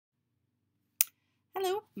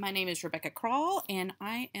Hello, my name is Rebecca Crawl, and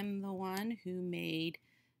I am the one who made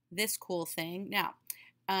this cool thing. Now,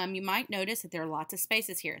 you might notice that there are lots of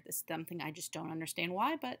spaces here. This is something I just don't understand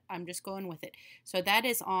why, but I'm just going with it. So that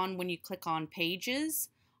is on when you click on Pages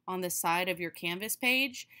on the side of your Canvas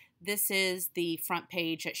page. This is the front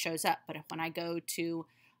page that shows up, but when I go to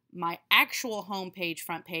my actual home page,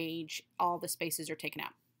 front page, all the spaces are taken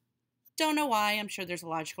out. Don't know why. I'm sure there's a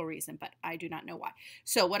logical reason, but I do not know why.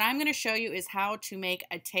 So what I'm going to show you is how to make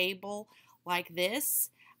a table like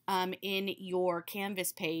this in your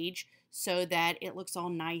Canvas page so that it looks all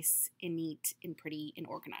nice and neat and pretty and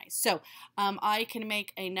organized. So I can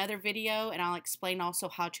make another video and I'll explain also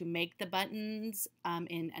how to make the buttons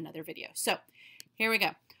in another video. So here we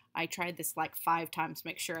go. I tried this like 5 times to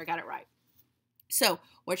make sure I got it right. So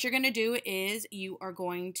what you're going to do is you are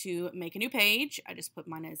going to make a new page. I just put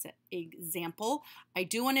mine as an example. I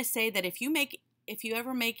do want to say that if you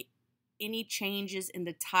ever make any changes in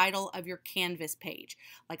the title of your Canvas page,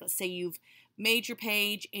 like let's say you've made your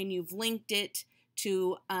page and you've linked it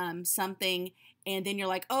to something, and then you're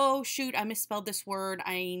like, oh shoot, I misspelled this word,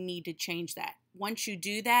 I need to change that. Once you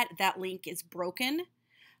do that, that link is broken.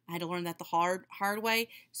 I had to learn that the hard way.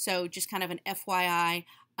 So just kind of an FYI.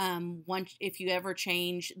 If you ever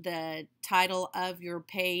change the title of your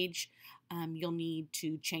page, you'll need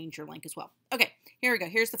to change your link as well. Okay, here we go.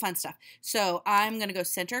 Here's the fun stuff. So I'm going to go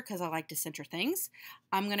center because I like to center things.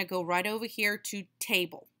 I'm going to go right over here to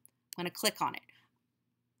table. I'm going to click on it.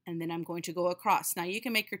 And then I'm going to go across. Now you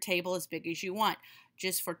can make your table as big as you want.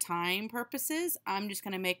 Just for time purposes, I'm just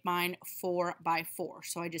going to make mine 4 by 4.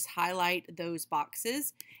 So I just highlight those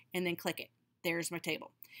boxes and then click it. There's my table.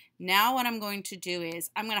 Now what I'm going to do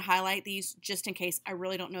is I'm going to highlight these just in case. I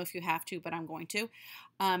really don't know if you have to, but I'm going to.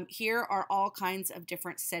 Here are all kinds of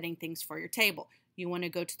different setting things for your table. You want to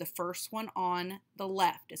go to the first one on the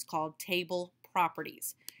left. It's called Table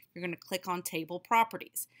Properties. You're going to click on Table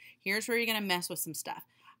Properties. Here's where you're going to mess with some stuff.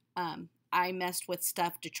 I messed with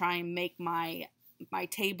stuff to try and make my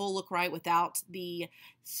table look right without the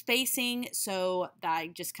spacing, so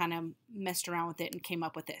I just kind of messed around with it and came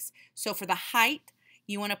up with this. So for the height,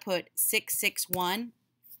 you want to put 661.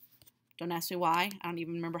 Don't ask me why. I don't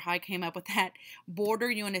even remember how I came up with that.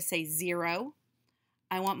 Border, you want to say 0.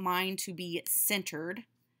 I want mine to be centered.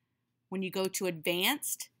 When you go to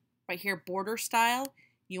advanced, right here, border style,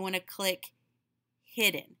 you want to click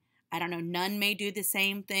hidden. I don't know, none may do the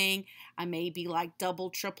same thing. I may be like double,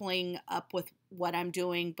 tripling up with what I'm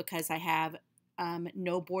doing because I have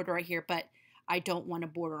no border right here, but I don't want a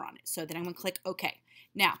border on it. So then I'm going to click OK.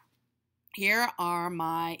 Now, here's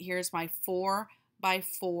my 4 by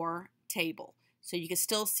 4 table. So you can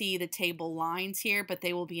still see the table lines here, but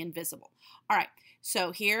they will be invisible. All right,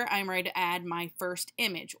 so here I'm ready to add my first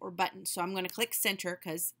image or button. So I'm going to click center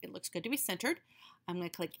because it looks good to be centered. I'm going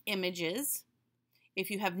to click images. If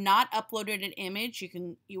you have not uploaded an image,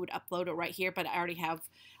 you would upload it right here, but I already have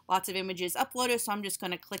lots of images uploaded, so I'm just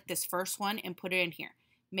going to click this first one and put it in here.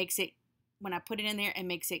 When I put it in there, it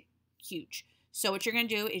makes it huge. So what you're going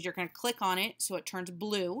to do is you're going to click on it so it turns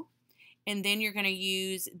blue, and then you're going to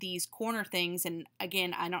use these corner things, and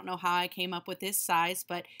again, I don't know how I came up with this size,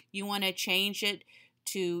 but you want to change it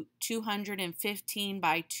to 215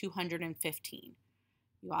 by 215.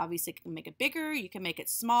 You obviously can make it bigger, you can make it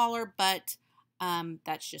smaller, but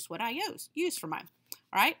that's just what I use for mine.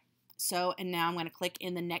 All right. So, and now I'm going to click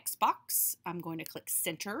in the next box. I'm going to click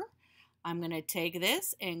center. I'm going to take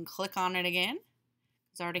this and click on it again,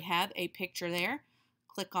 because I already have a picture there.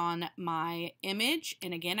 Click on my image.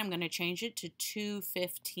 And again, I'm going to change it to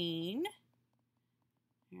 215.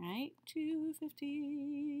 All right.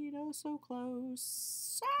 215. Oh, so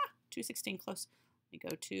close. 216 close. Let me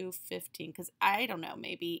go 215 because I don't know.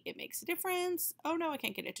 Maybe it makes a difference. Oh, no, I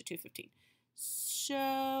can't get it to 215. So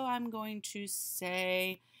I'm going to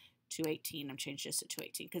say 218. I'm changing this to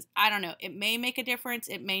 218 because I don't know. It may make a difference.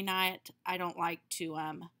 It may not. I don't like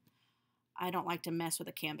to mess with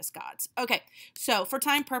the Canvas gods. Okay, so for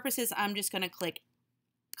time purposes, I'm just going to click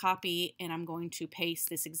copy and I'm going to paste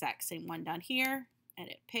this exact same one down here.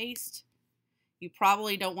 Edit, paste. You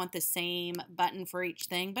probably don't want the same button for each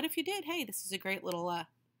thing, but if you did, hey, this is a great little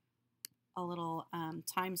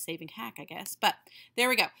time-saving hack, I guess. But there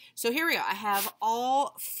we go. So here we go. I have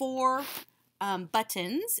all 4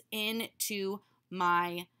 buttons into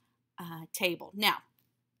my table.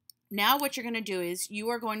 Now what you're going to do is you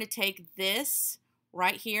are going to take this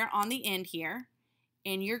right here on the end here,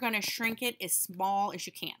 and you're going to shrink it as small as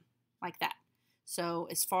you can, like that. So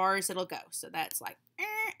as far as it'll go. So that's like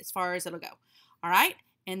as far as it'll go. All right.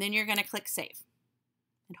 And then you're going to click save.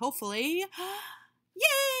 And hopefully,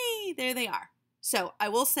 yay, there they are. So I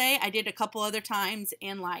will say I did a couple other times,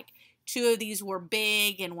 and like 2 of these were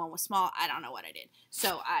big and 1 was small. I don't know what I did.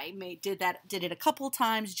 So I did it a couple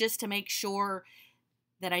times just to make sure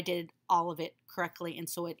that I did all of it correctly, and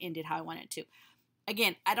so it ended how I wanted to.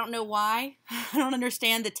 Again, I don't know why. I don't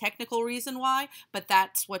understand the technical reason why, but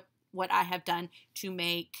that's what I have done to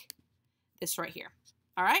make this right here.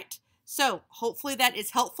 All right. So hopefully that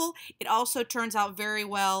is helpful. It also turns out very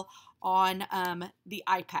well on the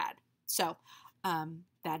iPad. So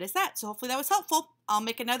that is that. So hopefully that was helpful. I'll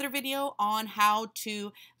make another video on how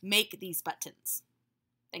to make these buttons.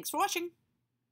 Thanks for watching.